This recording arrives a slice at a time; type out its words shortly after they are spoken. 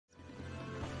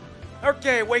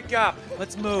Okay, wake up.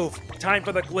 Let's move. Time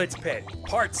for the Glitz Pit.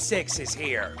 Part 6 is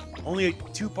here. Only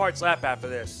 2 parts left after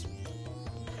this.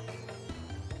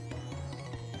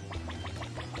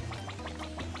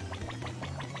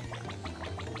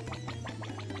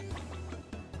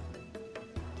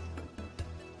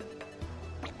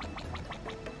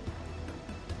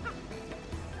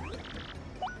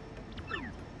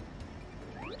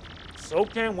 So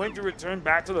can't wait to return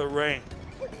back to the ring.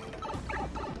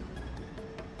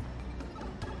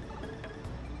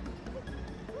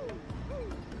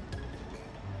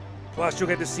 Plus, you'll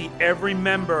get to see every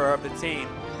member of the team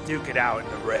duke it out in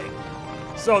the ring.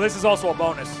 So this is also a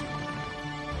bonus.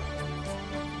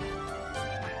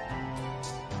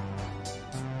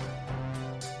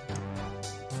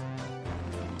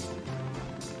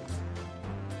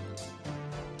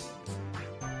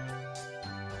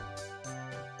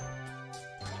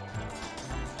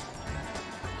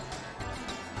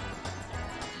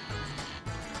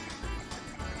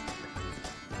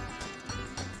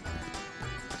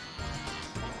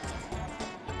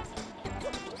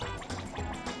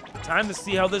 Time to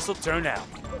see how this will turn out.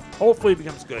 Hopefully it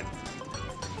becomes good.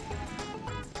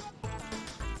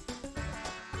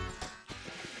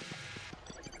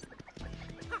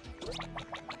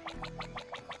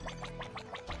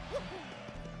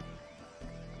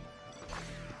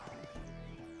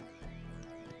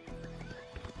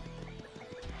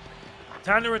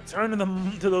 Time to return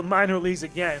to the minor leagues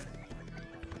again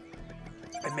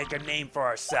and make a name for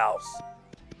ourselves.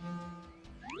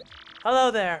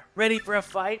 Hello there, ready for a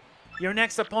fight? Your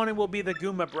next opponent will be the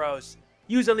Goomba Bros.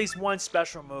 Use at least one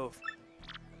special move.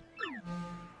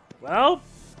 Well,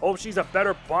 hope she's a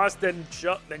better boss than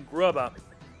Grubba.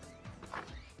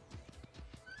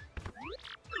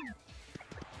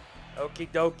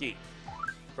 Okie dokie.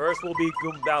 First will be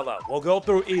Goombella. We'll go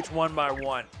through each one by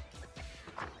one.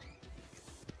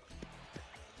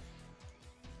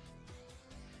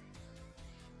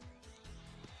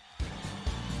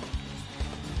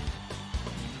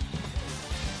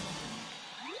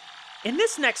 In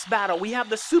this next battle, we have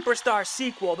the Superstar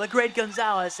sequel, the Great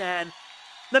Gonzales, and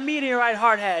the Meteorite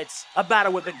Hardheads, a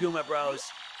battle with the Goomba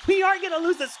Bros. We aren't gonna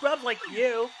lose to scrubs like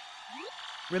you.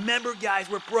 Remember, guys,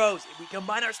 we're pros. If we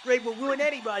combine our strength, we'll ruin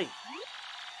anybody.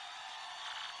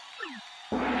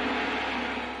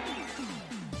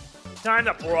 Time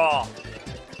to brawl.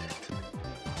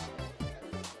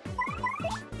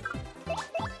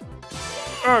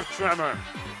 Earth Tremor.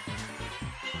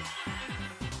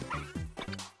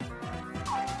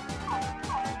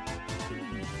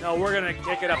 No, we're gonna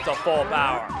kick it up to full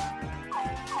power.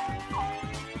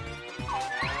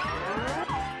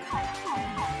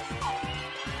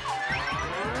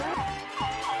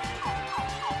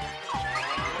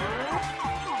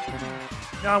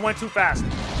 No, I went too fast,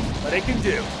 but it can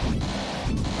do.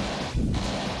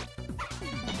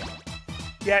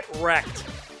 Get wrecked.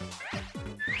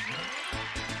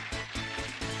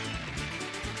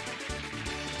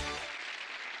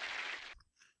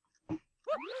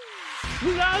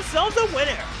 We got ourselves a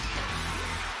winner!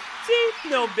 See?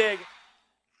 No big.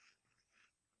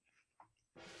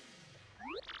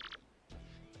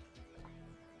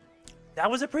 That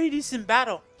was a pretty decent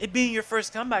battle, it being your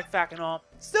first comeback fact and all.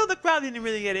 Still, the crowd didn't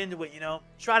really get into it, you know?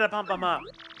 Try to pump them up.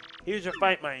 Here's your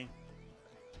fight money.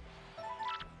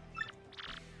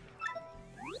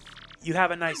 You have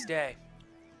a nice day.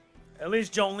 At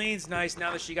least Jolene's nice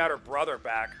now that she got her brother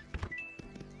back.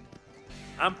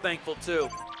 I'm thankful too.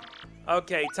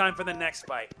 Okay, time for the next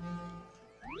fight.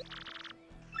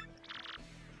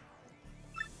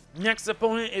 Next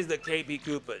opponent is the KP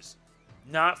Koopas.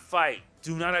 Not fight.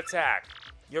 Do not attack.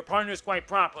 Your partner is quite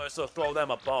popular, so throw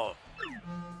them a bone.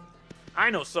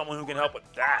 I know someone who can help with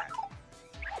that.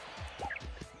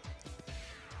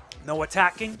 No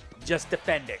attacking, just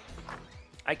defending.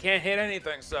 I can't hit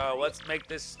anything, so let's make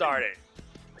this started.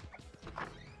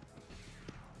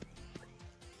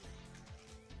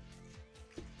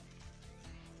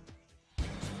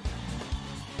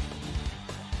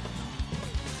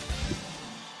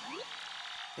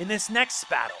 In this next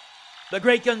battle, the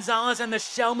Great Gonzales and the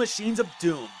Shell Machines of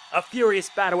Doom. A furious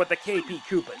battle with the KP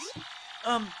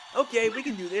Koopas. Okay, we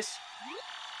can do this.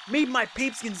 Meet my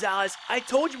peeps, Gonzales. I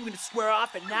told you we were gonna square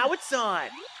off, and now it's on.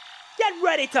 Get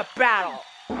ready to battle.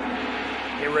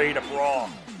 Get ready to brawl.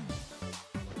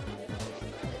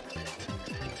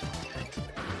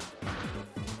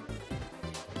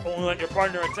 Only let your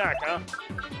partner attack, huh?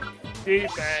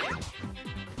 Defense.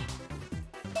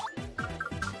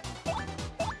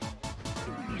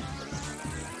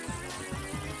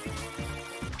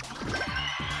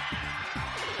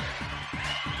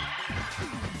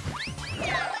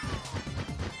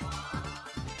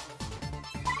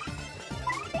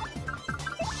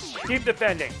 Keep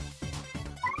defending.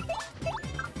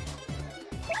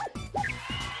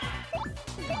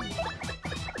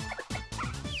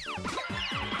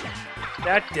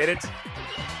 That did it.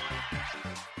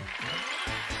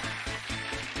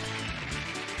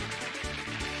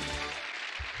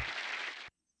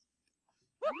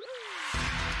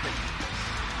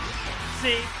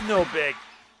 See? No big.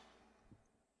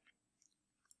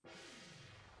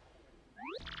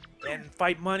 And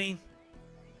fight money,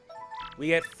 we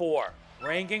get 4.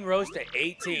 Ranking rose to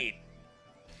 18.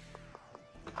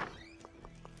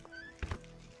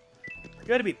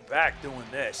 Gotta be back doing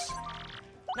this.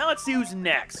 Now let's see who's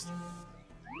next.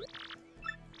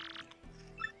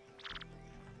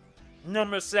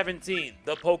 Number 17,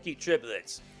 the Pokey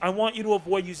Triplets. I want you to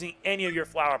avoid using any of your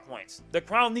flower points. The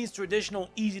crown needs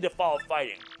traditional, easy-to-follow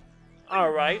fighting.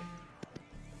 Alright.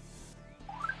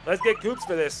 Let's get Coops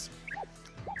for this.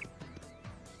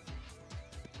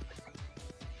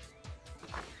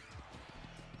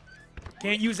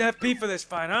 Can't use FP for this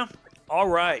fight, huh?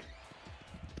 Alright.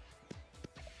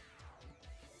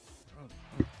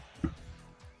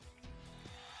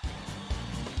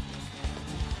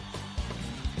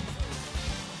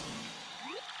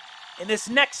 In this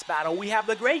next battle, we have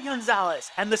the Great Gonzales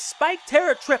and the Spike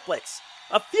Terror Triplets.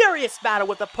 A furious battle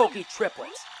with the Pokey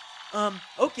Triplets.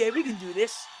 Okay, we can do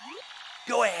this.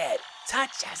 Go ahead,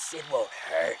 touch us, it won't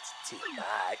hurt too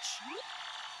much.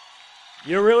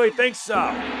 You really think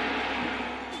so?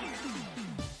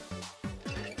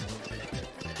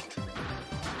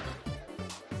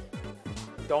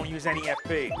 Don't use any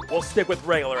FP. We'll stick with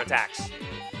regular attacks.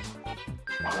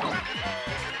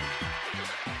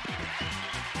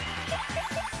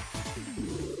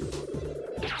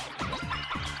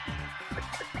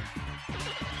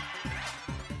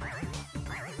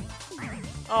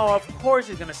 Oh, of course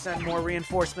he's gonna send more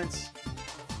reinforcements.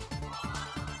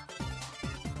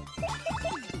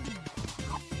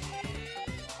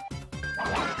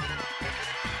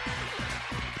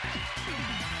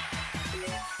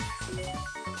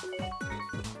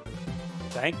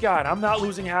 Thank God, I'm not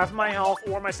losing half my health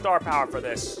or my star power for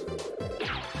this.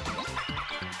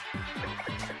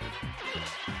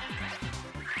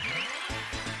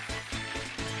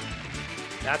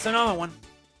 That's another one.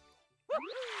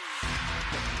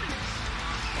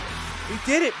 We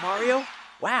did it, Mario!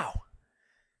 Wow.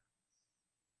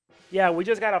 Yeah, we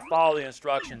just gotta follow the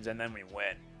instructions and then we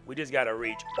win. We just gotta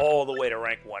reach all the way to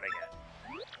rank 1 again.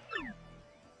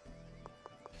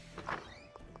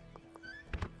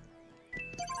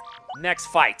 Next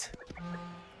fight.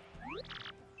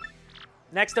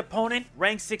 Next opponent,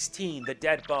 rank 16, the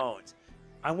Dead Bones.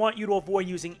 I want you to avoid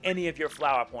using any of your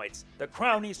flower points. The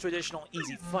crown needs traditional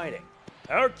easy fighting.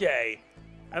 Okay.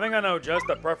 I think I know just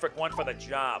the perfect one for the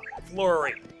job.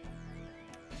 Flurry.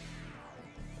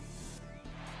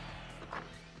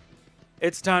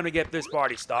 It's time to get this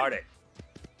party started.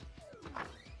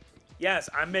 Yes,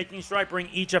 I'm making sure I bring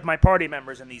each of my party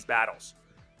members in these battles.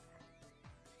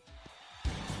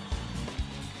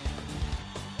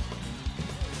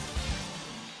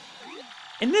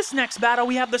 In this next battle,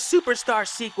 we have the Superstar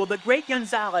sequel, the Great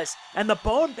Gonzales, and the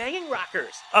Bone Banging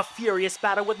Rockers. A furious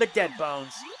battle with the Dead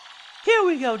Bones. Here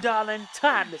we go, darling.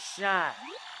 Time to shine.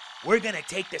 We're gonna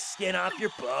take the skin off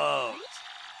your bones.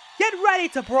 Get ready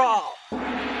to brawl.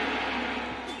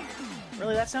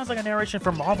 Really, that sounds like a narration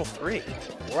from Marvel 3.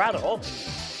 We're out of hope.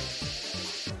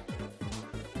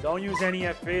 Don't use any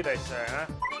FP, they say, huh?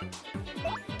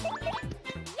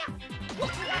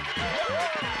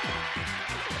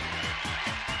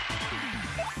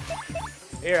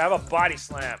 Here, have a body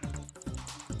slam.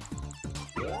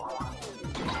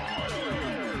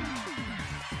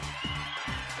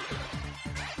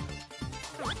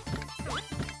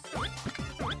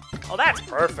 Oh, that's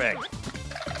perfect.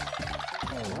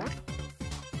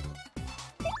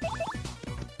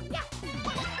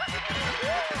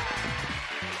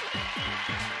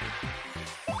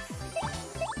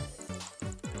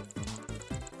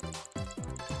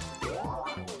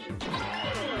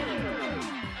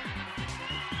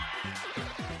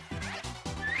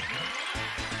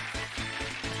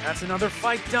 That's another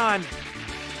fight done.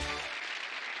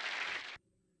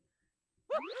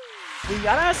 We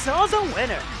got ourselves a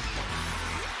winner.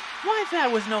 Why,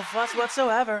 that was no fuss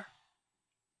whatsoever.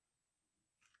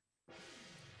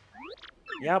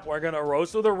 Yep, we're gonna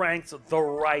rose through the ranks the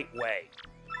right way.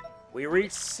 We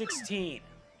reached 16.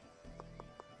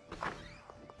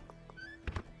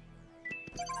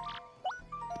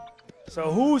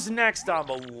 So who's next on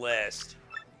the list?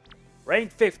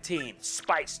 Rank 15,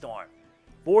 Spike Storm.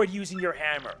 Avoid using your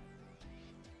hammer.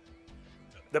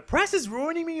 The press is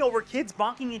ruining me over kids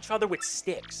bonking each other with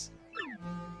sticks.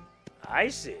 I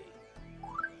see.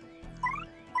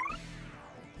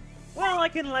 Well, I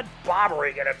can let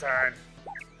Bobbery get a turn.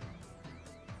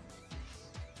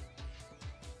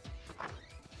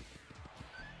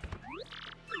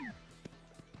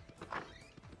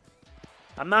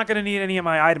 I'm not gonna need any of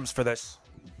my items for this.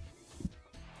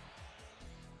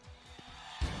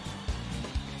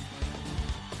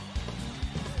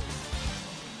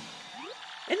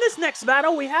 In this next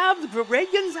battle, we have the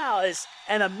Great Gonzales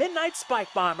and the Midnight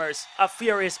Spike Bombers. A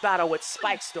furious battle with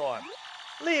Spike Storm.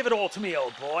 Leave it all to me,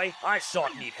 old boy. I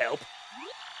sort need help.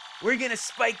 We're gonna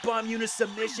spike bomb you to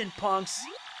submission, punks.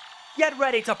 Get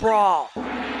ready to brawl.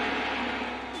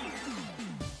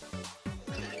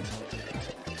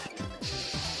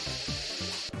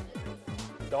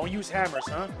 Don't use hammers,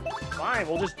 huh? Fine,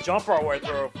 we'll just jump our way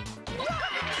through.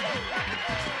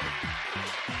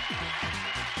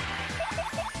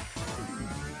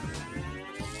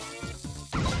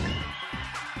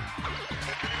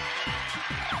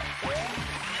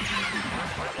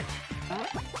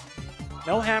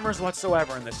 No hammers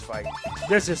whatsoever in this fight.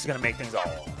 This is gonna make things a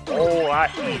whole lot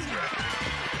easier.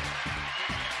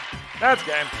 That's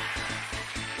game.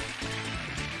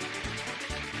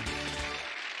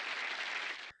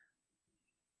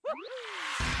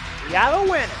 We have a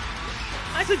winner.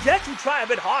 I suggest you try a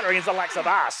bit harder against the likes of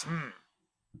us.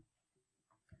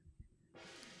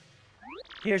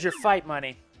 Here's your fight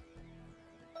money.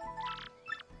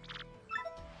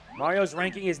 Mario's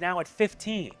ranking is now at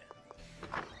 15.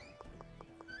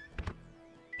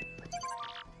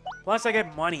 Plus, I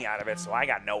get money out of it, so I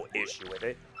got no issue with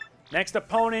it. Next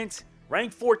opponent,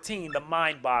 rank 14, the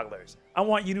Mind Bogglers. I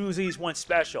want you to use these one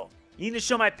special. You need to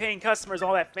show my paying customers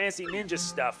all that fancy ninja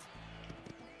stuff.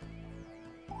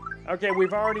 Okay,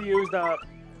 we've already used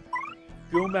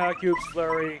Goomba, Cube's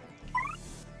Flurry,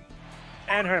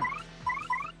 and him.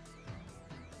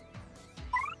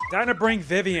 Time to bring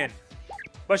Vivian,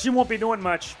 but she won't be doing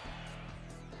much.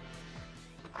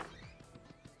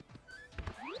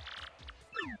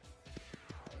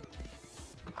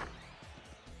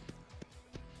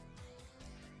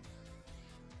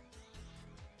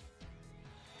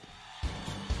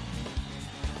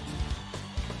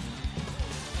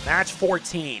 Match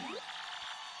 14.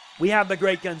 We have the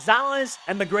Great Gonzales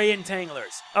and the Great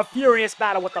Entanglers. A furious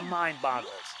battle with the Mind Bogglers.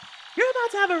 You're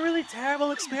about to have a really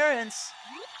terrible experience.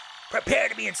 Prepare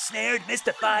to be ensnared,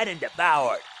 mystified, and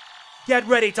devoured. Get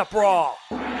ready to brawl.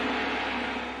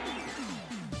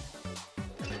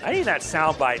 I need that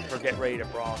soundbite for Get Ready to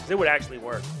Brawl, because it would actually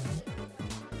work.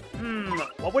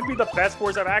 What would be the best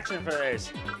course of action for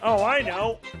this? Oh, I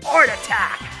know. Art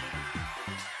Attack!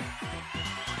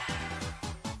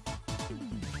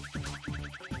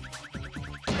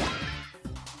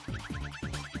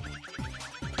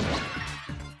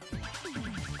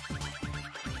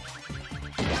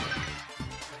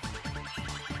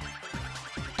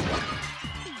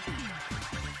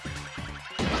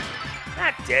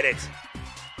 That did it.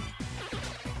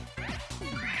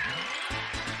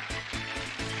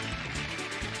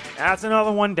 That's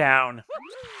another one down.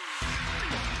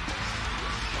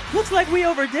 Looks like we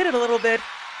overdid it a little bit.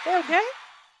 Okay?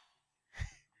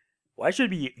 Why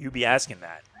should you be asking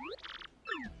that?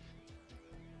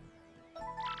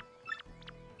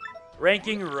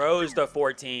 Ranking rose to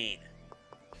 14.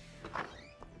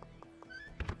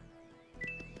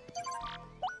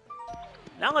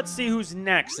 Now let's see who's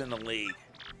next in the league.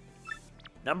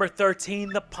 Number 13,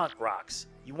 the Punk Rocks.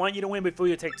 You want you to win before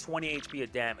you take 20 HP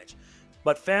of damage.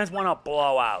 But fans want to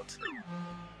blow out.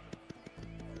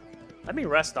 Let me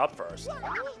rest up first.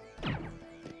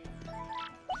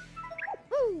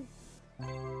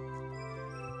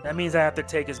 That means I have to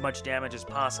take as much damage as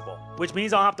possible. Which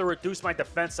means I'll have to reduce my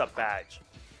defense up badge.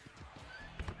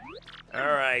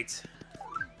 Alright.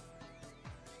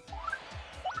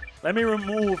 Let me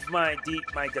remove my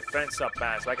defense up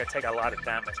badge so I can take a lot of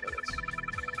damage with this.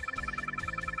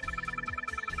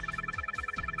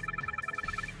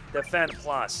 Defend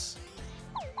plus.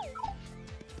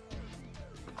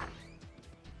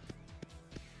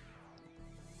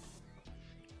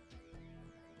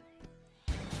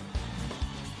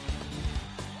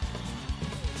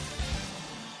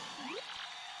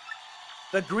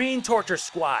 The Green Torture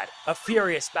Squad, a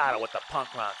furious battle with the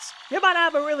Punk Rocks. You're about to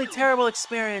have a really terrible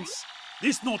experience.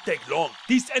 This not take long.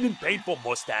 This ending painful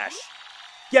mustache.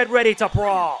 Get ready to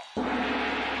brawl.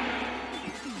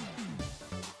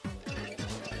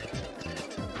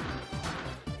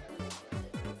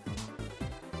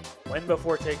 Win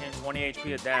before taking 20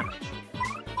 HP of damage.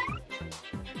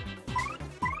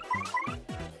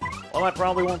 Well, I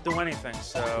probably won't do anything,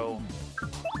 so...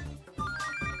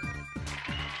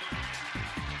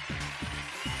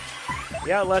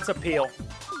 yeah, let's appeal.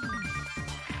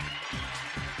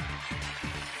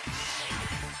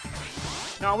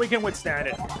 No, we can withstand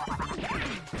it.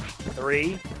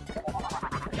 3,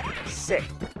 6.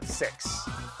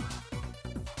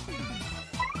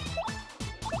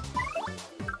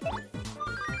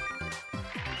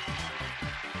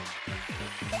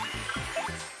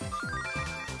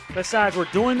 Besides, we're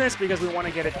doing this because we want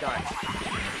to get it done.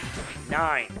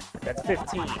 9. That's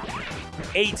 15.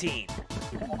 18.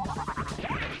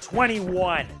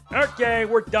 21. Okay,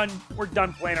 we're done. We're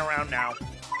done playing around now.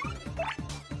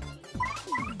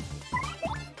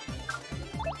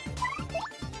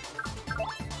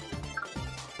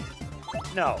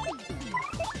 No.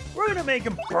 We're gonna make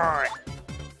him burn.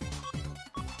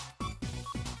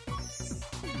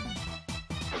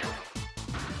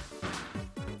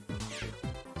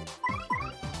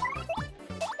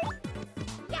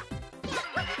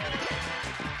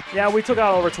 Yeah, we took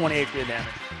out over 28 HP of damage.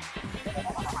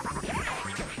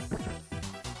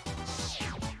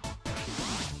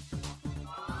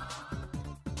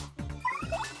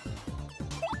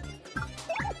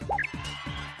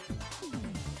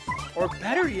 Or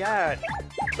better yet,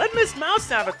 let Miss Mouse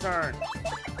have a turn.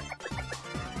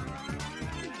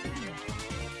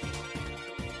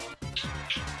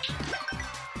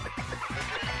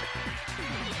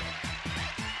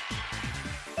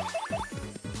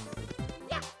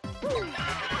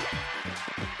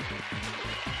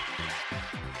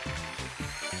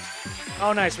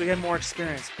 Oh, nice. We get more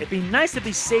experience. It'd be nice to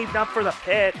be saved up for the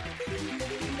pit.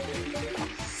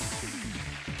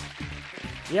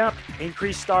 Yep.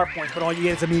 Increased star points, but all you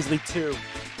get is a measly 2.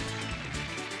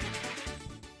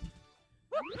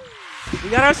 We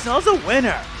got ourselves a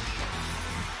winner.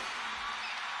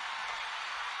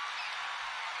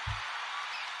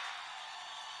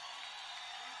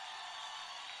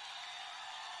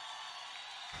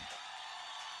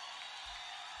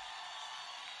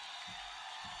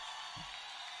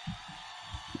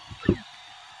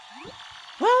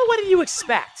 Well, what did you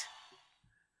expect?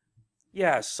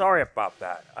 Yeah, sorry about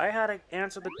that. I had to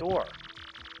answer the door.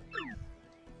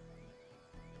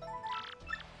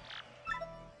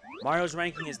 Mario's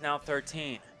ranking is now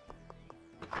 13.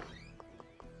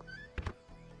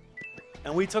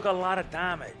 And we took a lot of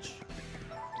damage.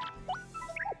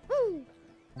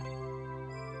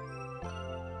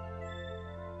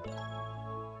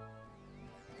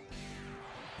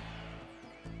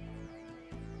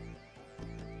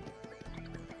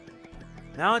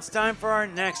 Now it's time for our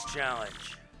next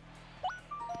challenge.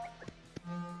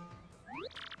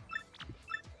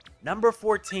 Number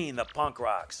 14, the Punk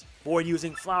Rocks. Board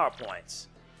using flower points.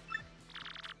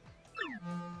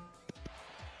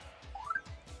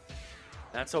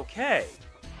 That's okay.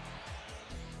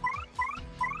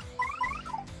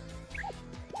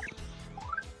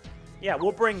 Yeah,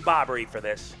 we'll bring Bobbery for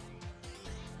this.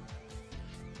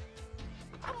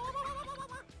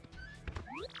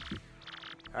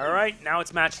 Alright, now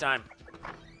it's match time.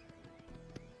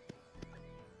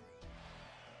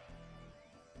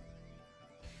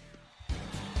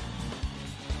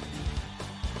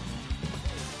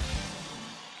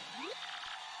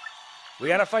 We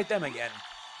gotta fight them again.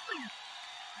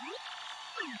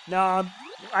 Nah,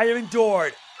 I have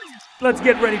endured. Let's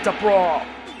get ready to brawl.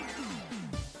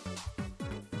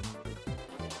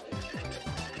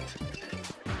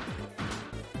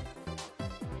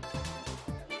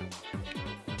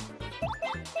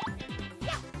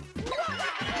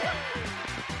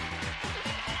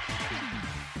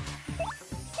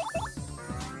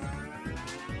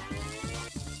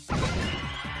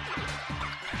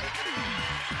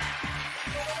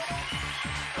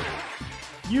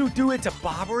 You do it to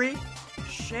Bobbery?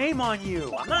 Shame on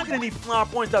you. I'm not gonna need flower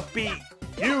points to beat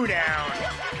you down.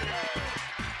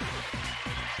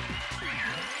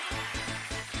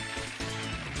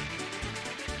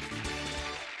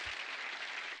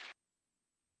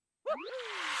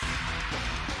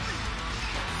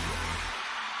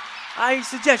 I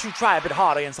suggest you try a bit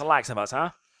harder against the likes of us,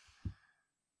 huh?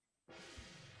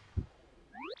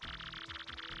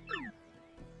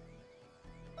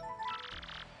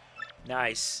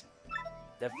 Nice.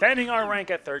 Defending our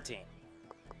rank at 13.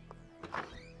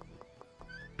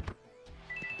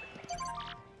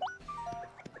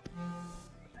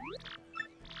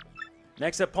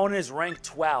 Next opponent is rank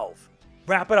 12.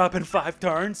 Wrap it up in 5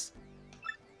 turns.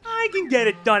 I can get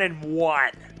it done in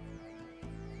 1.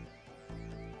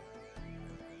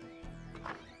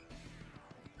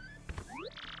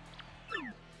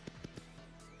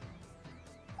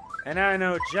 And I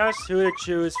know just who to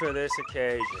choose for this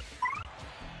occasion.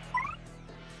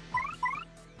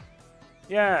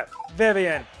 Yeah,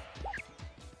 Vivian.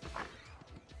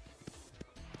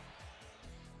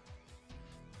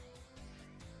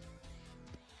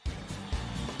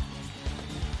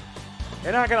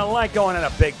 You're not gonna like going in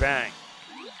a big bang.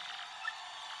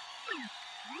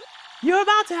 You're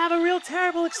about to have a real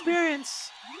terrible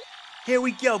experience. Here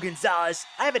we go, Gonzales.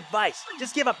 I have advice.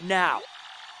 Just give up now.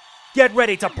 Get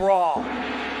ready to brawl.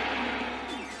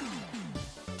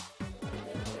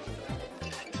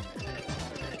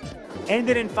 End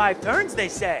it in 5 turns, they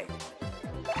say.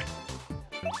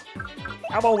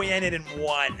 How about we end it in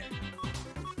 1?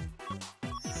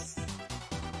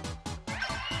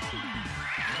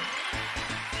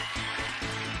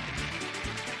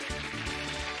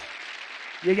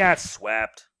 You got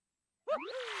swept.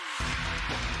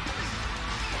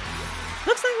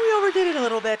 Looks like we overdid it a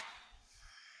little bit.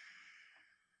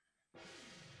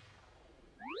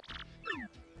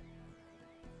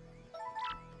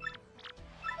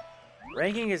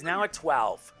 Ranking is now at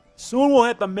 12. Soon we'll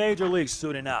hit the major leagues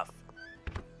soon enough.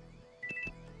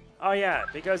 Oh yeah,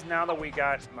 because now that we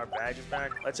got our badges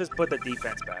back, let's just put the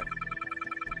defense back.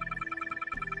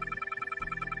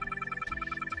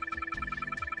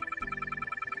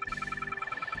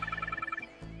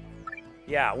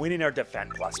 Yeah, we need our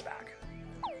defend plus back.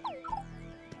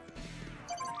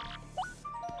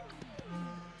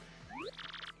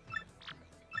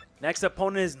 Next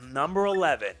opponent is number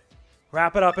 11.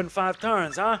 Wrap it up in 5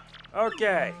 turns, huh?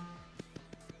 Okay.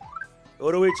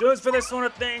 Who do we choose for this sort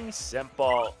of thing?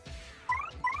 Simple.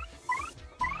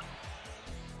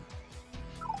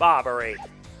 Bobbery.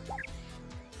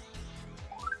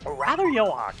 Or rather, Rawk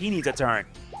Hawk. He needs a turn.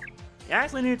 He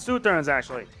actually needs 2 turns,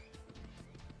 actually.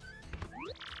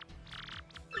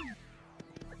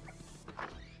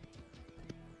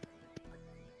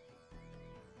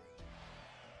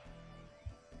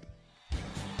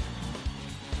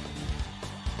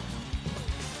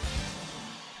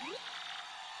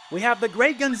 We have the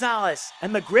Great Gonzales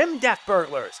and the Grim Death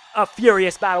Burglars. A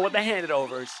furious battle with the handed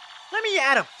overs. Let me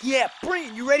at him. Yeah, bring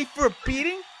it. You ready for a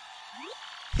beating?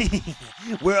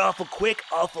 We're awful quick,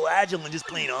 awful agile, and just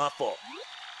plain awful.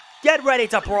 Get ready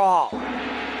to brawl.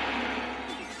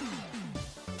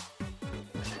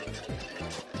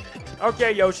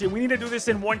 Okay, Yoshi, we need to do this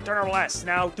in 1 turn or less.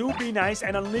 Now, do be nice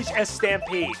and unleash a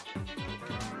stampede.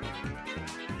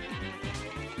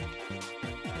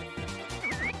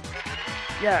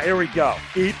 Yeah, here we go.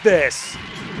 Eat this.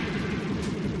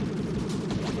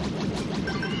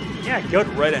 Yeah, good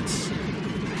riddance.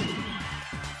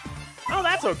 Oh,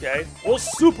 that's okay. We'll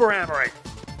super hammer it.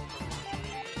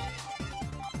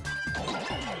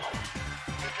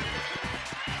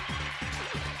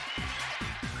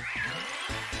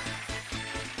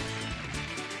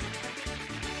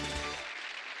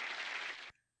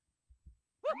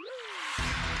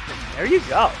 There you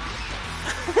go.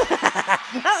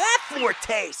 Now that's more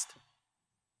taste.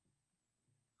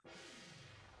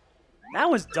 That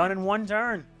was done in 1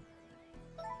 turn.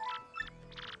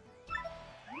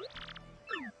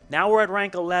 Now we're at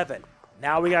rank 11.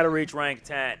 Now we gotta reach rank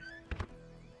 10.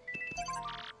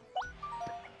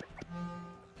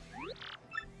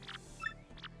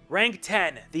 Rank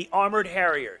 10, the Armored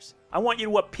Harriers. I want you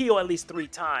to appeal at least 3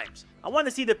 times. I want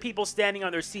to see the people standing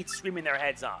on their seats screaming their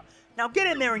heads off. Now get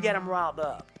in there and get them riled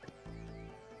up.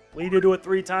 We need to do it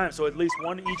 3 times, so at least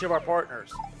 1 each of our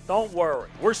partners. Don't worry,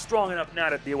 we're strong enough now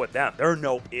to deal with them. They're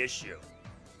no issue.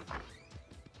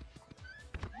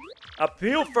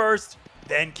 Appeal first,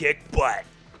 then kick butt.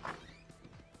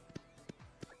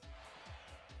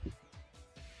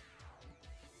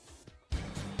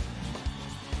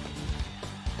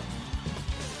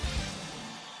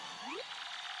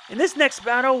 In this next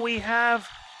battle, we have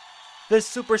the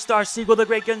superstar sequel, the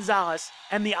Great Gonzales,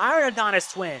 and the Iron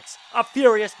Adonis twins. A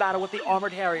furious battle with the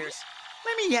Armored Harriers.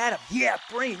 Let me at him. Yeah,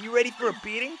 bring it. You ready for a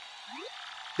beating?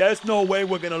 There's no way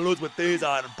we're gonna lose with these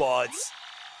iron bods.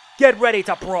 Get ready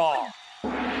to brawl.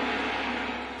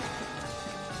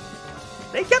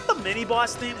 They kept the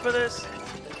mini-boss theme for this?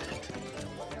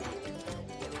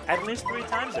 At least 3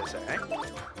 times, they say, eh?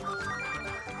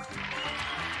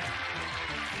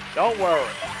 Don't worry.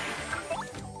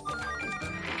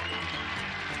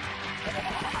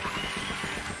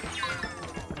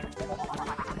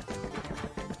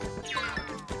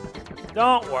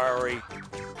 Don't worry.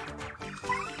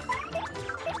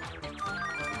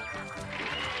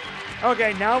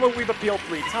 Okay, now that we've appealed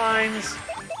 3 times,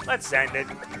 let's end it.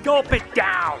 Gulp it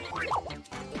down!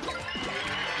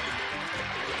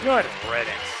 Good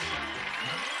riddance.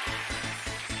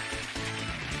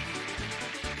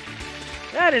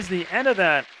 That is the end of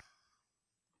that.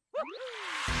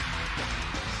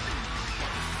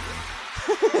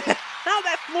 Now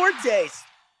that's more taste.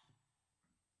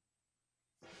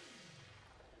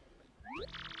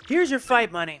 Here's your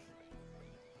fight money.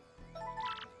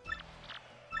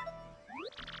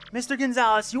 Mr.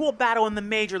 Gonzales, you will battle in the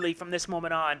Major League from this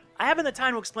moment on. I haven't the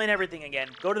time to explain everything again.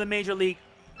 Go to the Major League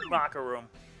locker room.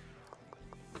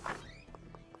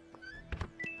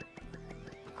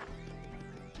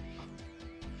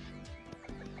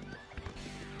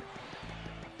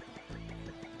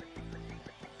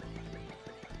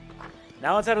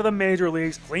 Now let's head to the Major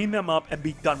Leagues, clean them up, and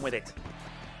be done with it.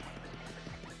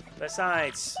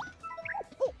 Besides...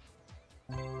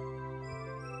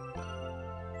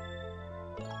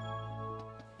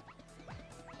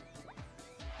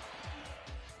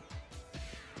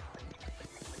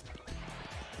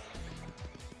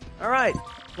 Alright,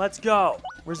 let's go.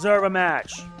 Reserve a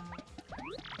match.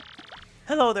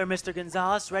 Hello there, Mr.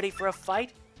 Gonzales. Ready for a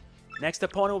fight? Next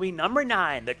opponent will be number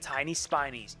 9, the Tiny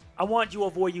Spinies. I want you to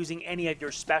avoid using any of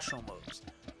your special moves.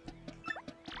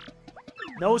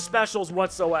 No specials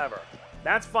whatsoever.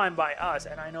 That's fine by us,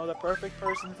 and I know the perfect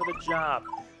person for the job.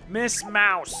 Miss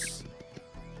Mouse.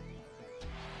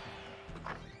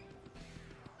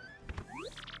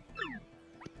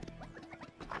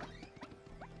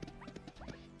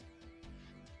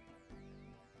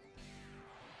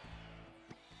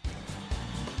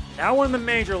 Now we're in the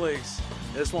Major Leagues.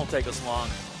 This won't take us long.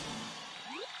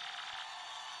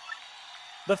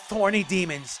 The Thorny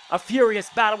Demons. A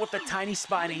furious battle with the Tiny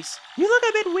Spinies. You look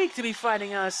a bit weak to be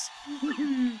fighting us.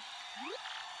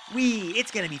 Wee,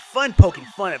 it's gonna be fun poking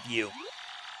fun of you.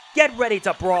 Get ready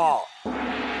to brawl.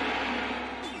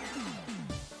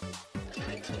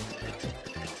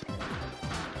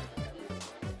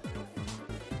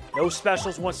 No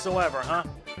specials whatsoever, huh?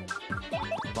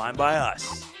 Fine by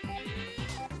us.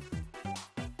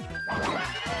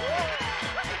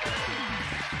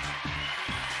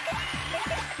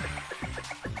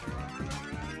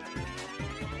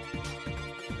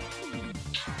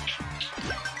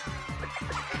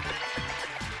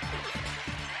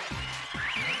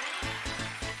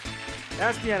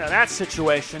 That's the end of that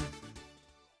situation.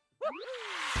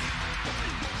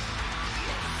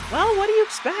 Well, what do you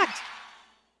expect?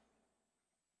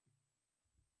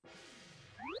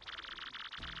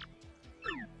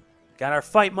 Got our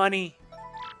fight money.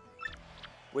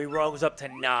 We rose up to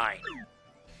 9.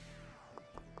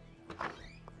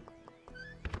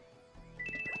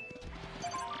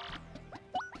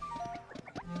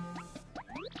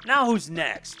 Now who's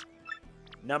next?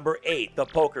 Number 8, the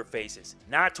Poker Faces.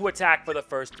 Not to attack for the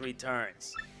first 3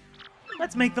 turns.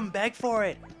 Let's make them beg for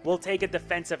it. We'll take a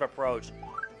defensive approach.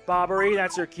 Bobbery,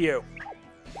 that's your cue.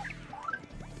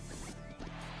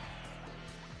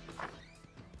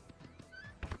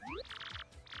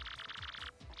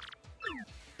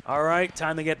 Alright,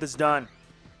 time to get this done.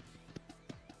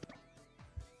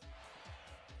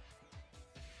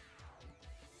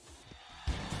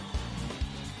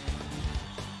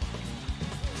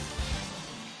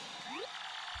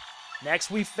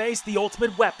 Next, we face the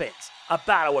Ultimate Weapons, a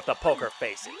battle with the Poker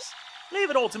Faces. Leave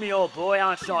it all to me, old boy.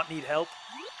 I shan't need help.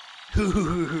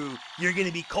 Hoo, you're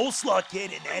gonna be coleslaw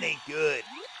kid, and that ain't good.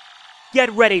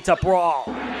 Get ready to brawl.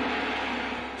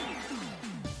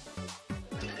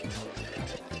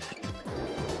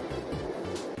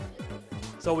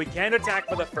 So we can't attack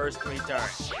for the first 3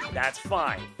 turns. That's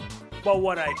fine. But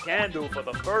what I can do for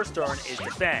the first turn is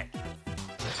defend.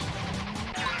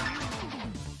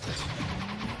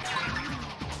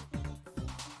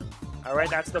 Alright,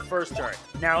 that's the first turn.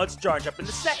 Now let's charge up in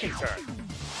the second turn.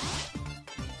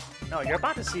 No, you're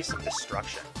about to see some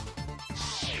destruction.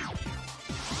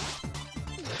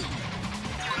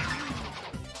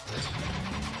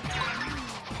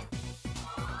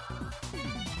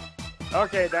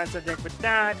 Okay, that's a dick for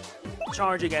that.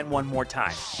 Charge again one more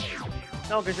time.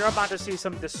 No, because you're about to see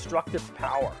some destructive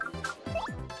power.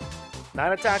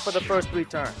 Not attack for the first 3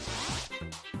 turns.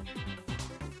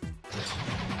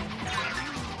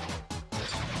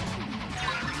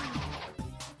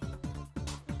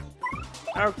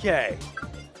 Okay.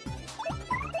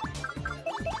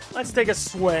 Let's take a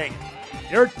swing.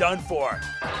 You're done for.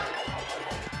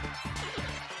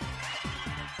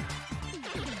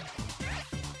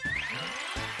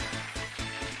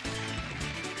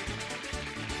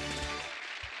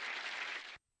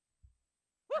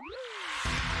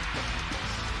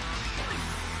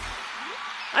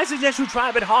 I suggest you try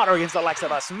a bit harder against the likes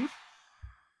of us, hmm?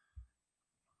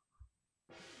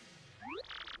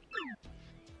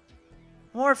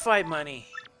 More fight money.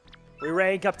 We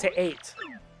rank up to 8.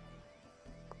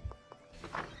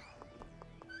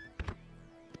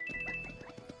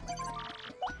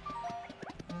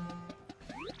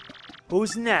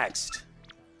 Who's next?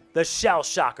 The Shell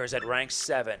Shockers at rank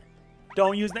 7.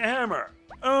 Don't use the hammer.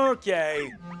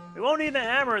 Okay. We won't need the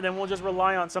hammer, then we'll just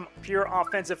rely on some pure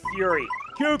offensive fury.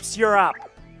 Coops, you're up.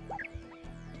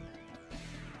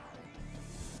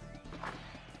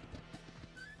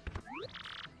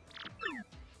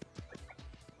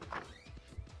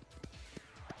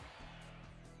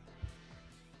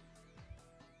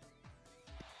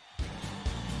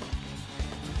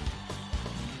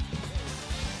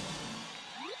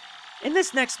 In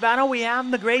this next battle, we have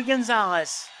the Great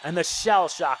Gonzales and the Shell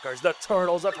Shockers, the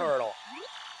Turtles of Turtle.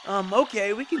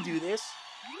 Okay, we can do this.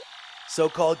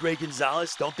 So-called Great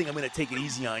Gonzales, don't think I'm gonna take it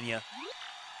easy on you.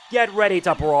 Get ready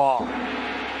to brawl.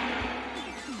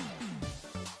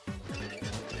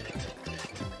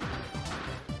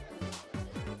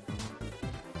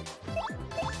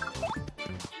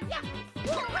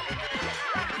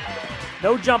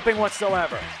 No jumping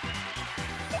whatsoever.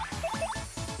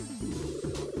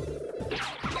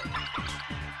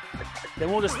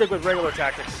 Then we'll just stick with regular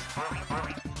tactics.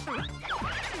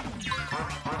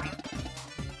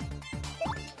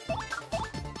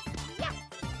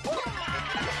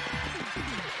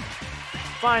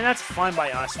 Fine, that's fine by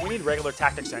us. We need regular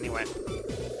tactics anyway.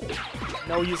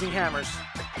 No using hammers.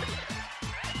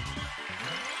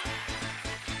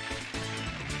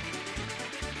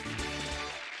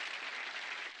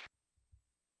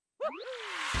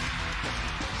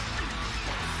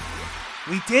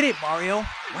 We did it, Mario.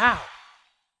 Wow.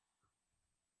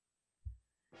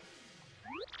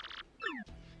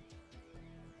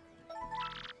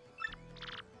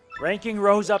 Ranking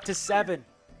rose up to 7.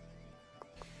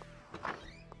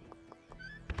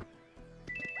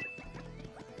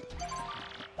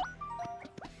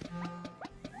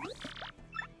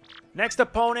 Next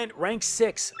opponent, rank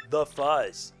 6, the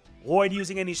Fuzz. Avoid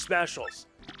using any specials.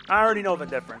 I already know the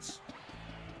difference.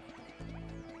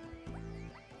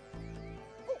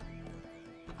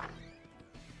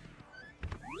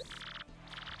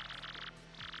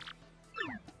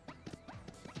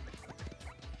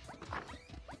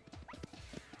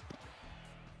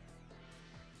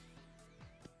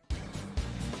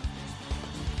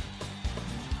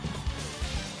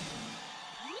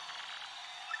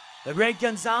 The Great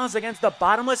Gonzales against the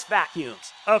Bottomless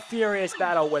Vacuums. A furious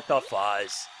battle with the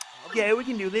Fuzz. Okay, we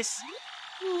can do this.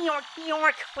 York,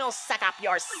 York, we'll suck up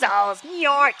your souls,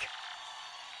 York!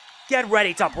 Get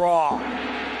ready to brawl.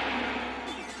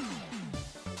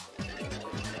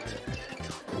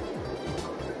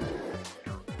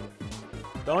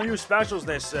 Don't use specials,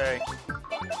 they say.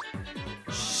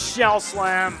 Shell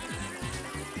Slam.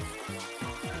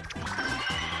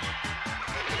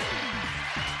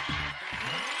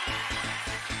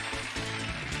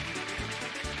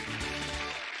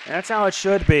 That's how it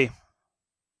should be.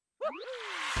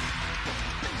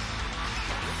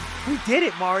 We did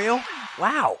it, Mario.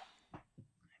 Wow.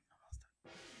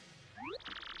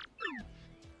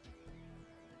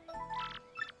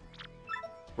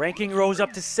 Ranking rose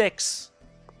up to 6.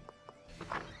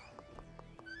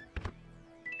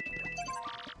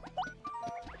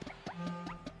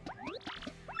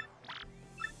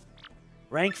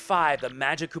 Rank 5, the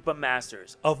Magic Koopa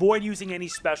Masters. Avoid using any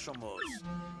special moves.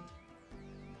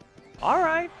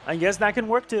 Alright, I guess that can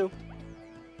work too.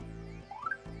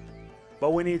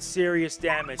 But we need serious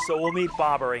damage, so we'll need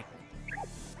Bobbery.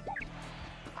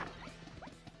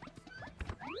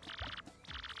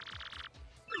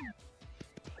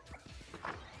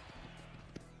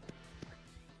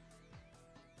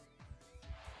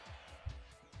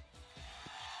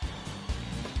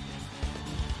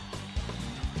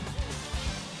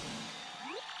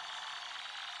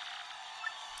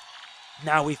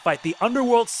 Now we fight the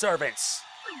Underworld Servants,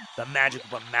 the Magic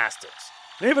Koopa Masters.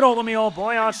 Leave it all to me, old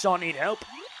boy. I shall need help.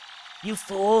 You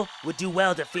fool would do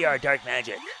well to fear our dark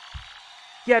magic.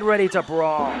 Get ready to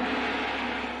brawl.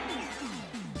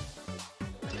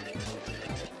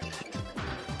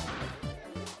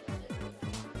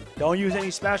 Don't use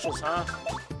any specials, huh?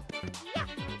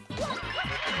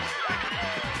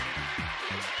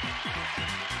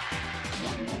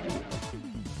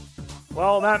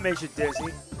 Well, that makes you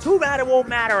dizzy. Too bad it won't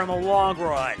matter in the long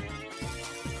run.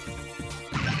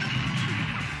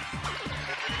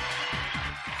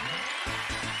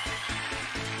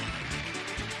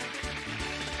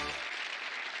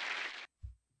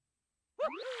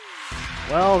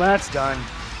 Well, that's done.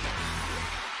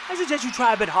 I suggest you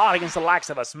try a bit hard against the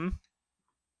likes of us,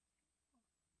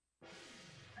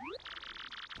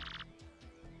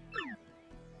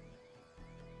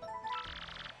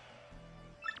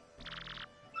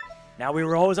 Now we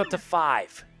rose up to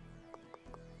 5.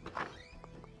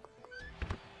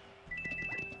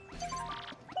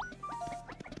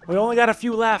 We only got a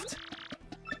few left.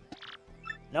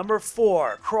 Number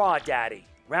 4, Crawdaddy.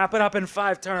 Wrap it up in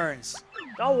 5 turns.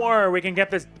 Don't worry, we can get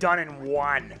this done in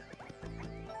 1.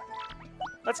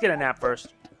 Let's get a nap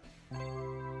first.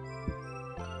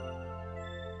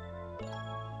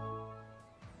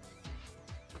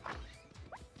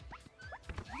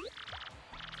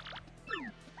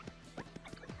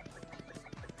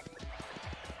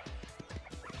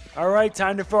 Alright,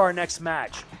 time for our next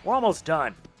match. We're almost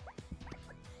done.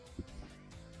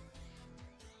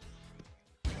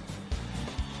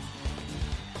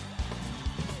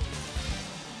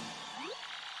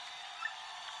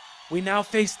 We now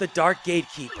face the Dark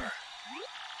Gatekeeper.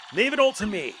 Leave it all to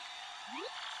me.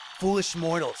 Foolish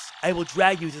mortals, I will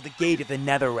drag you to the gate of the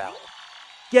Netherrealm.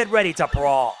 Get ready to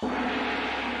brawl.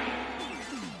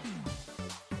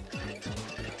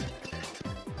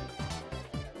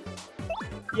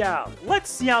 Yeah, let's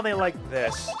see how they like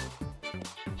this.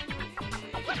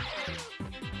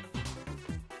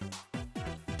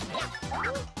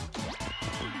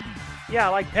 Yeah, I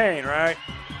like pain, right?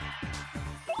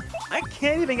 I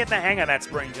can't even get the hang of that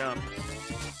spring jump.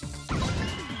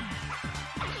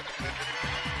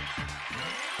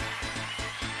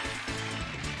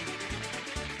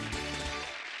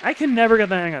 I can never get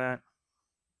the hang of that.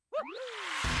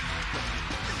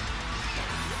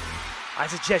 I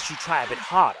suggest you try a bit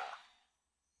harder.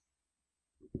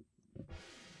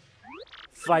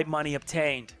 Fight money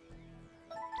obtained.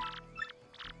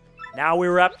 Now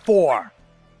we're at 4.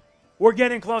 We're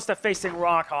getting close to facing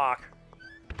Rawk Hawk.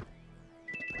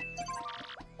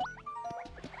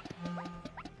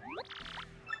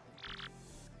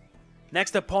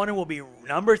 Next opponent will be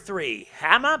number 3,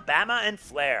 Hammer, Bama, and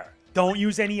Flare. Don't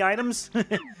use any items?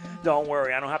 Don't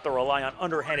worry, I don't have to rely on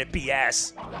underhanded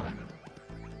BS.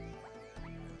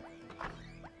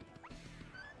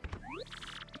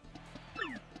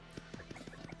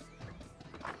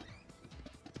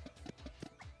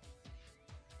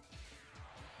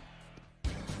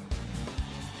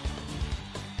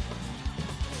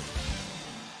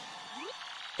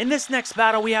 In this next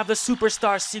battle, we have the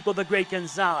superstar sequel, The Great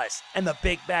Gonzales, and the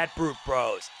Big Bad Brute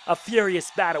Bros. A furious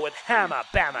battle with Hammer,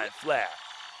 Bama, and Flare.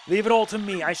 Leave it all to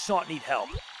me, I shan't need help.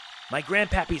 My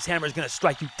grandpappy's hammer is gonna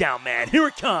strike you down, man. Here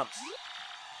it comes!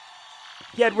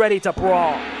 Get ready to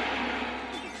brawl.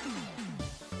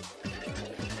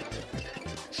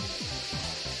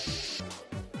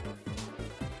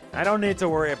 I don't need to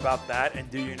worry about that,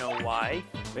 and do you know why?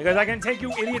 Because I can take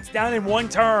you idiots down in one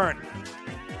turn.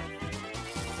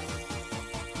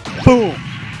 Boom!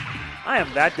 I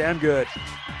am that damn good.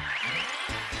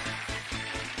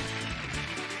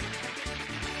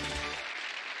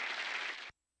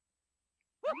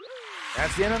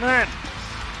 That's the end of that.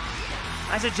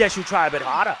 I suggest you try a bit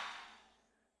harder.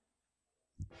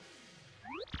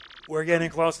 We're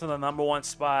getting close to the number 1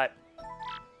 spot.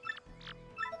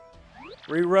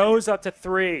 We rose up to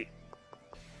 3.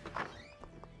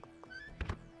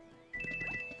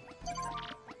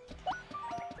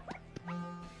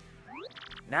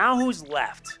 Now who's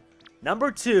left? Number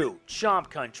 2, Chomp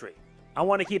Country. I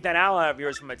want to keep that ally of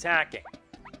yours from attacking.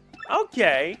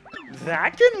 Okay,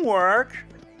 that can work.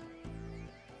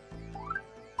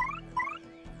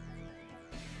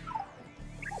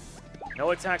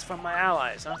 No attacks from my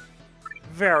allies, huh?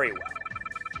 Very well.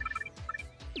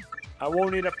 I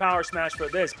won't need a power smash for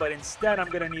this, but instead I'm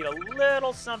gonna need a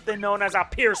little something known as a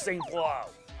piercing blow.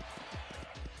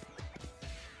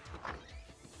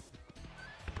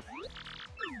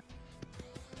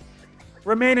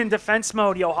 Remain in defense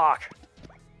mode, yo Hawk.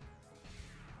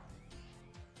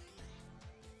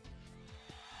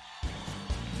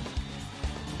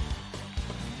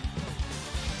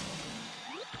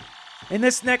 In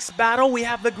this next battle, we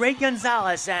have the Great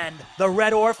Gonzales and the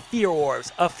Red Orb Fear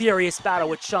Orbs, a furious battle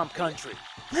with Chump Country.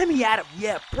 Let me at him,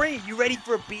 yeah, bring it. You ready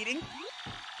for a beating?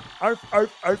 Arf,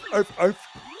 arf, arf, arf, arf.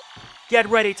 Get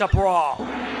ready to brawl.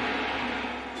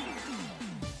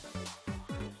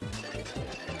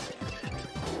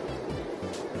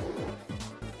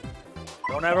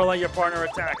 Don't ever let your partner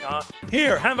attack, huh?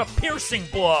 Here, have a piercing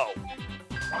blow.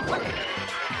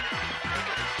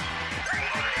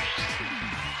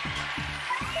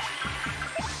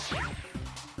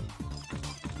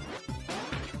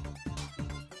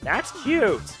 That's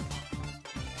cute.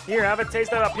 Here, have a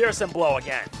taste of a piercing blow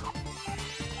again.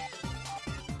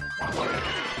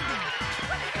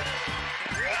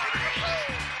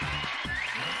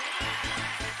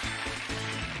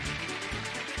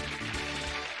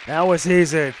 That was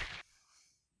easy.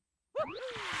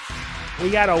 We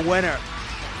got a winner.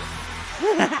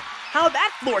 How'd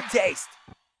that floor taste?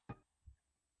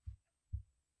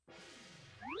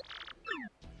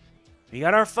 We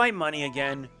got our fight money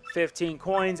again, 15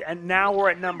 coins, and now we're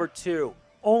at number 2.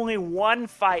 Only 1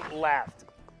 fight left.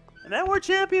 And then we're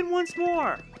champion once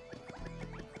more.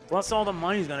 Plus all the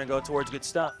money's gonna go towards good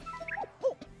stuff.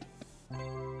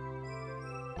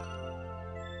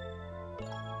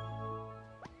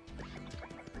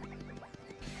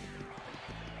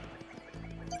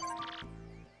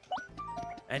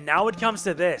 And now it comes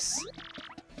to this.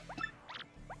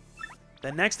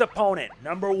 The next opponent,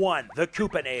 number 1, the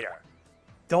Coopinator.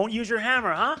 Don't use your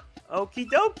hammer, huh? Okie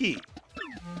dokie.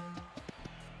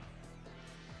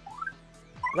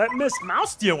 Let Miss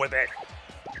Mouse deal with it.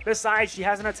 Besides, she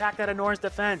hasn't attacked that Anora's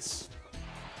defense.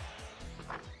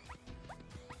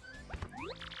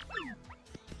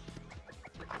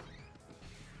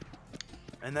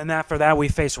 And then after that, we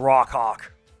face Rawk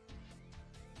Hawk.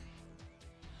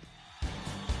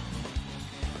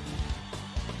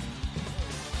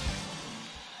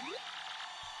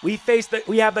 We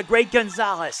have the Great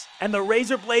Gonzales and the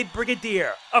Razor Blade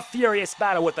Brigadier. A furious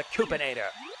battle with the Coupinator.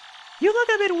 You look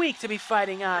a bit weak to be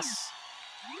fighting us.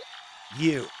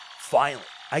 You, finally,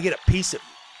 I get a piece of you.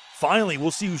 Finally,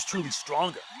 we'll see who's truly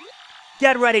stronger.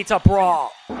 Get ready to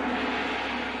brawl.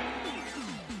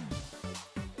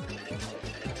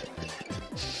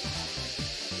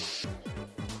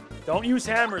 Don't use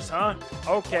hammers, huh?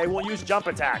 Okay, we'll use jump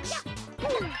attacks.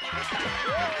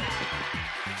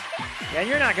 Yeah,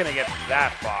 you're not gonna get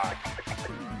that far.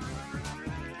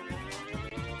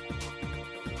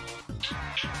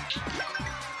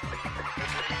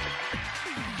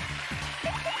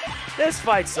 This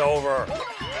fight's over.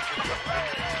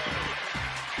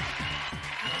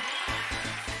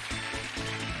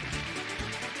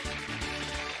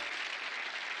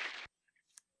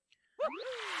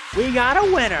 We got a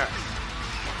winner.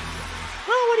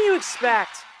 Well, what do you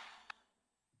expect?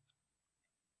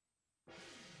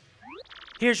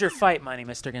 Here's your fight money,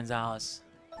 Mr. Gonzales.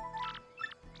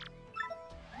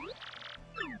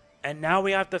 And now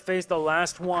we have to face the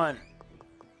last one.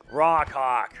 Rawk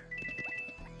Hawk.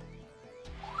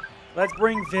 Let's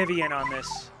bring Vivian on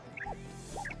this.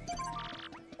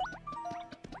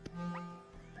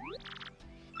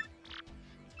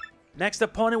 Next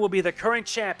opponent will be the current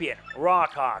champion, Rawk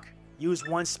Hawk. Use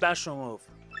one special move.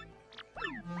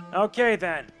 Okay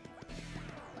then.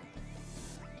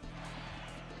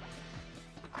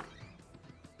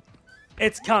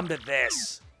 It's come to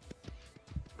this.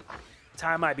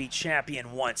 Time I be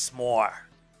champion once more.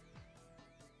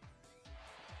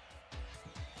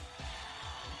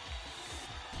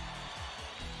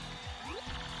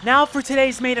 Now for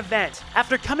today's main event.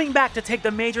 After coming back to take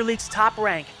the Major League's top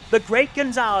rank, the Great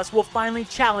Gonzales will finally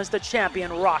challenge the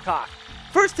champion Rawk Hawk.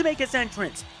 First to make his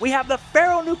entrance, we have the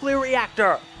ferronuclear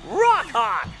reactor, Rawk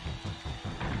Hawk!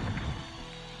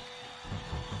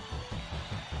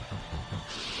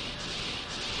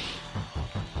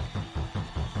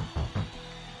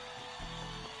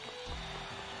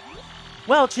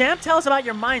 Well, champ, tell us about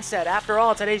your mindset. After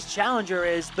all, today's challenger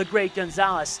is the Great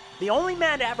Gonzales, the only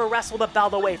man to ever wrestle the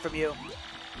belt away from you.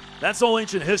 That's all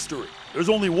ancient history. There's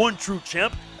only one true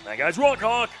champ, and that guy's Rawk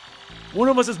Hawk. One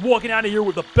of us is walking out of here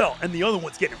with a belt, and the other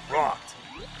one's getting rocked.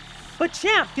 But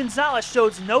champ, Gonzales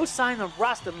shows no sign of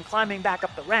rust of him climbing back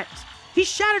up the ranks. He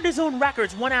shattered his own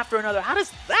records one after another. How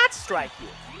does that strike you?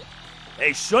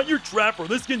 Hey, shut your trap or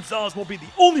this Gonzales won't be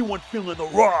the only one feeling the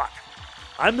rock.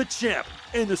 I'm the champ,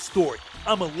 end of story.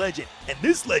 I'm a legend, and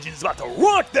this legend is about to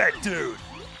rock that dude!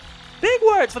 Big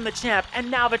words from the champ,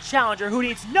 and now the challenger who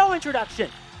needs no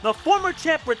introduction. The former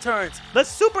champ returns, the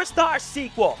superstar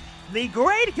sequel, the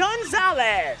Great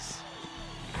Gonzales!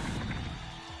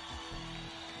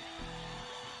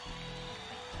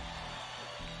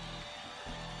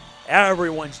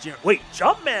 Everyone's cheering. Wait,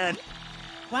 Jumpman?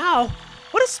 Wow,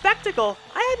 what a spectacle!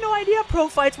 I had no idea pro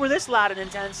fights were this loud and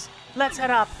intense. Let's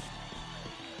head up.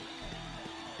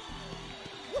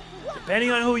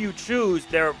 Depending on who you choose,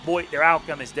 their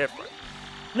outcome is different.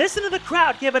 Listen to the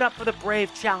crowd give it up for the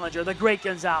brave challenger, the Great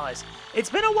Gonzales. It's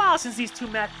been a while since these two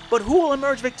met, but who will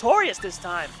emerge victorious this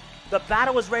time? The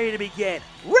battle is ready to begin.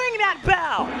 Ring that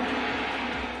bell!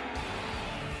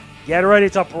 Get ready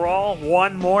to brawl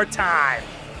one more time.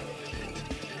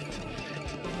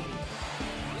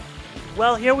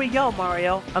 Well, here we go,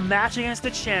 Mario. A match against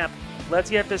the champ. Let's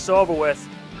get this over with.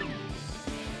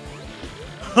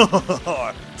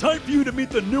 Time for you to meet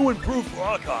the new improved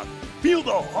Rawk Hawk. Feel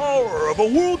the horror of a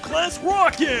world-class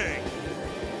rocking!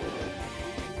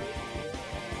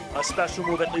 A special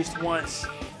move at least once.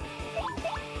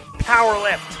 Power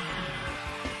lift.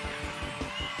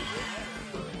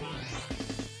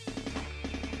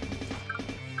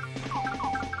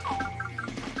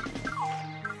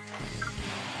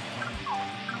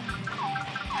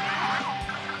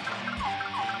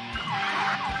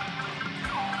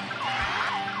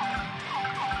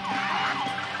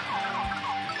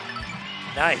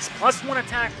 Nice. +1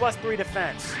 attack, +3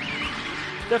 defense.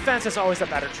 Defense is always a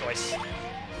better choice.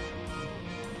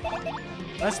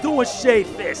 Let's do a shade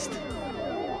fist.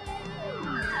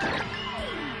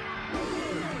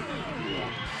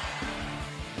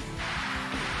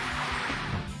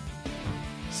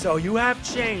 So you have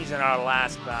changed in our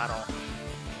last battle.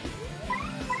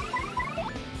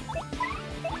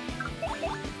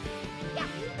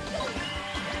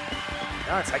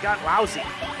 Nuts, I got lousy.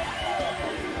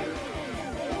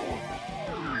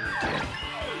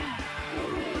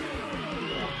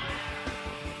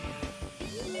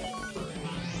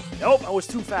 Nope, I was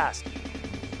too fast.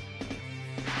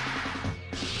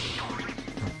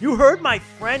 You heard my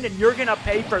friend and you're gonna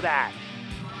pay for that.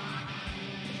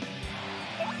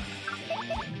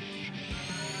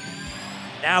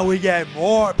 Now we get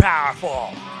more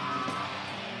powerful.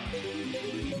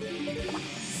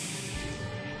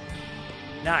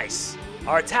 Nice.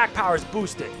 Our attack power is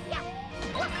boosted.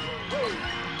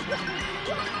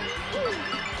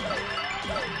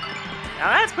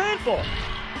 Now that's painful.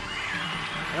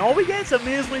 And all we get is a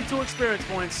measly 2 experience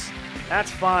points.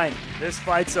 That's fine. This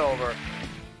fight's over.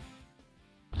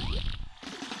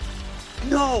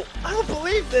 No, I don't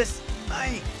believe this.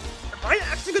 Am I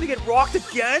actually gonna get rocked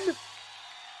again?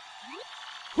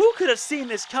 Who could have seen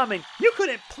this coming? You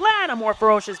couldn't plan a more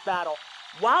ferocious battle.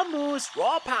 Wild moves,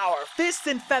 raw power, fists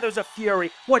and feathers of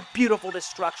fury. What beautiful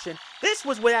destruction. This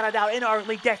was without a doubt,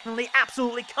 inarguably, definitely,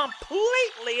 absolutely,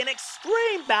 completely an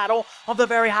extreme battle of the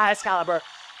very highest caliber.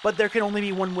 But there can only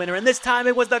be one winner, and this time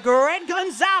it was the great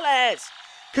Gonzales.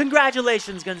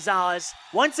 Congratulations, Gonzales.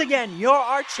 Once again, you're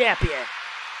our champion.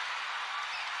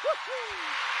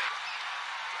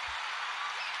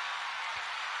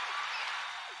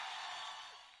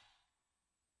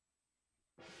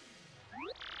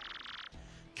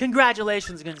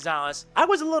 Congratulations, Gonzales. I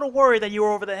was a little worried that you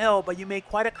were over the hill, but you made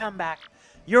quite a comeback.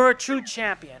 You're a true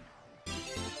champion.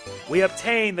 We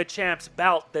obtained the champ's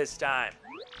belt this time.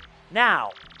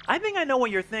 Now, I think I know what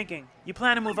you're thinking. You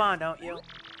plan to move on, don't you?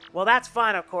 Well, that's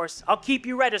fine, of course. I'll keep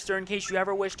you registered in case you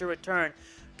ever wish to return.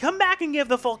 Come back and give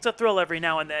the folks a thrill every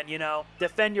now and then, you know.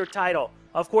 Defend your title.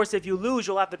 Of course, if you lose,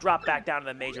 you'll have to drop back down to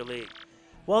the Major League.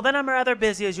 Well, then I'm rather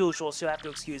busy as usual, so you'll have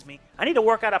to excuse me. I need to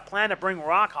work out a plan to bring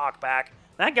Rawk Hawk back.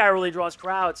 That guy really draws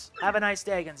crowds. Have a nice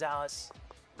day, Gonzales.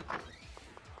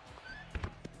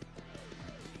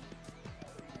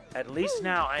 At least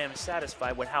now I am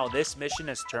satisfied with how this mission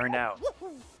has turned out.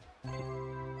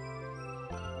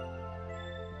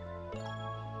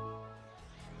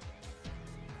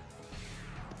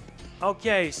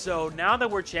 Okay, so now that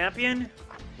we're champion,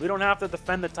 we don't have to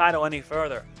defend the title any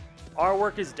further. Our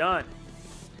work is done.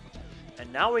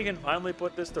 And now we can finally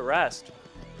put this to rest.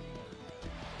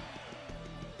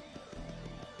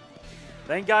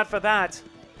 Thank God for that.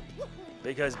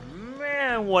 Because,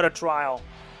 man, what a trial.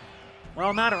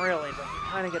 Well, not really, but you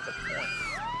kind of get the point.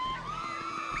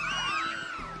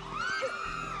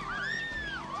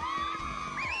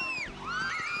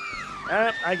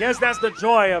 I guess that's the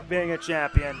joy of being a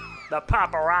champion. The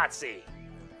paparazzi.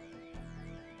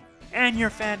 And your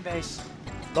fan base.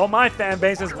 Though my fan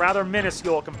base is rather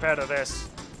minuscule compared to this.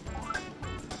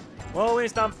 Well, at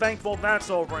least I'm thankful that's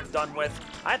over and done with.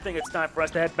 I think it's time for us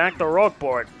to head back to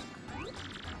Rogueport.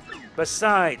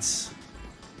 Besides,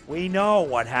 we know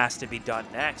what has to be done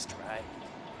next, right?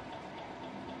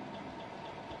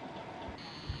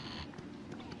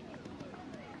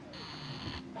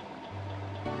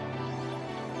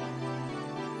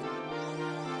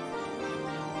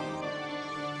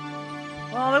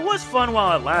 Well, it was fun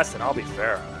while it lasted, I'll be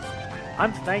fair.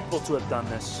 I'm thankful to have done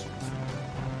this.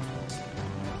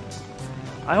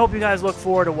 I hope you guys look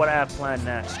forward to what I have planned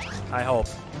next. I hope.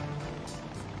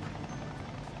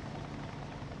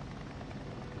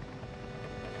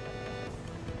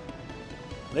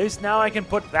 At least now I can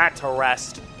put that to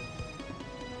rest.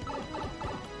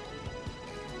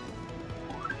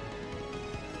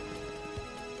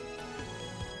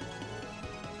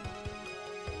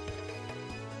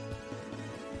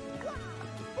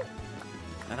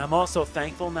 And I'm also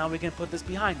thankful now we can put this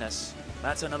behind us.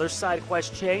 That's another side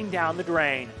quest chain down the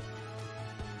drain.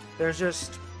 There's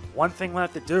just one thing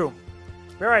left to do.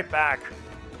 Be right back.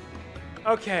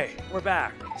 Okay, we're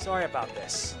back. Sorry about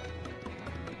this.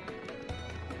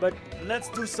 But let's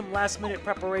do some last minute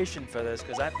preparation for this,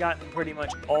 because I've gotten pretty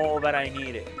much all that I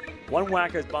needed. 1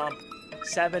 Whacker's Bump,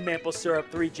 7 Maple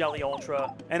Syrup, 3 Jelly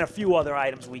Ultra, and a few other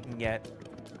items we can get.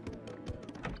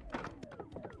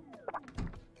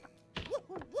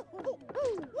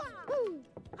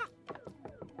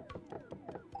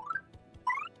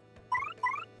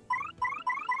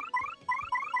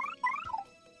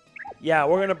 Yeah,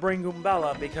 we're gonna bring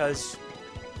Goombella because,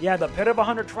 yeah, the Pit of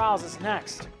 100 Trials is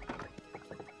next.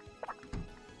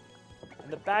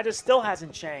 And the badges still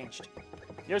hasn't changed.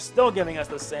 You're still giving us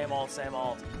the same old, same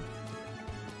old.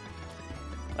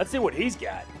 Let's see what he's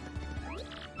got.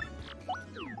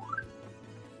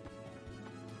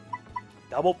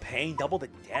 Double pain, double the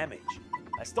damage.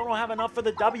 I still don't have enough for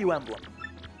the W emblem.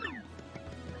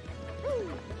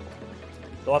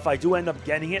 Though if I do end up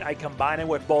getting it, I combine it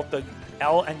with both the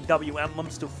L and W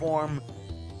emblems to form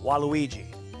Waluigi.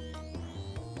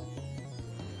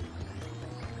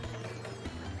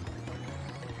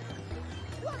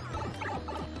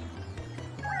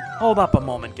 Hold up a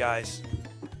moment, guys.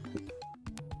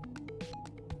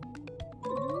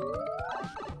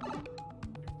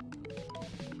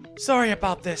 Sorry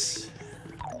about this.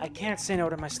 I can't say no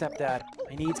to my stepdad.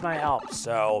 He needs my help,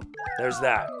 so there's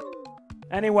that.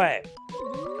 Anyway,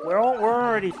 we're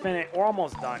already finished. We're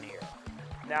almost done here.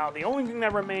 Now, the only thing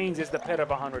that remains is the Pit of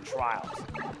 100 Trials.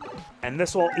 And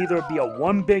this will either be a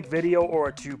one big video or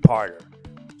a two-parter.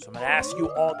 So I'm going to ask you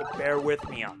all to bear with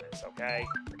me on this, okay?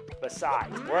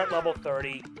 Besides, we're at level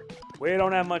 30. We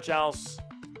don't have much else.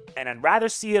 And I'd rather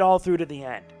see it all through to the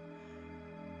end.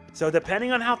 So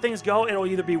depending on how things go, it'll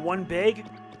either be one big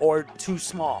or two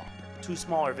smaller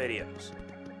videos.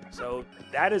 So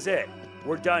that is it.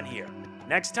 We're done here.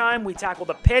 Next time, we tackle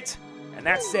the pit, and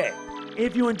that's it.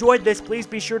 If you enjoyed this, please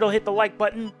be sure to hit the like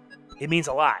button. It means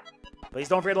a lot. Please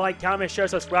don't forget to like, comment, share,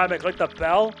 subscribe, and click the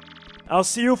bell. I'll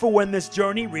see you for when this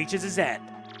journey reaches its end.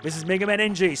 This is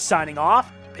MegamanNG signing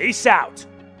off. Peace out.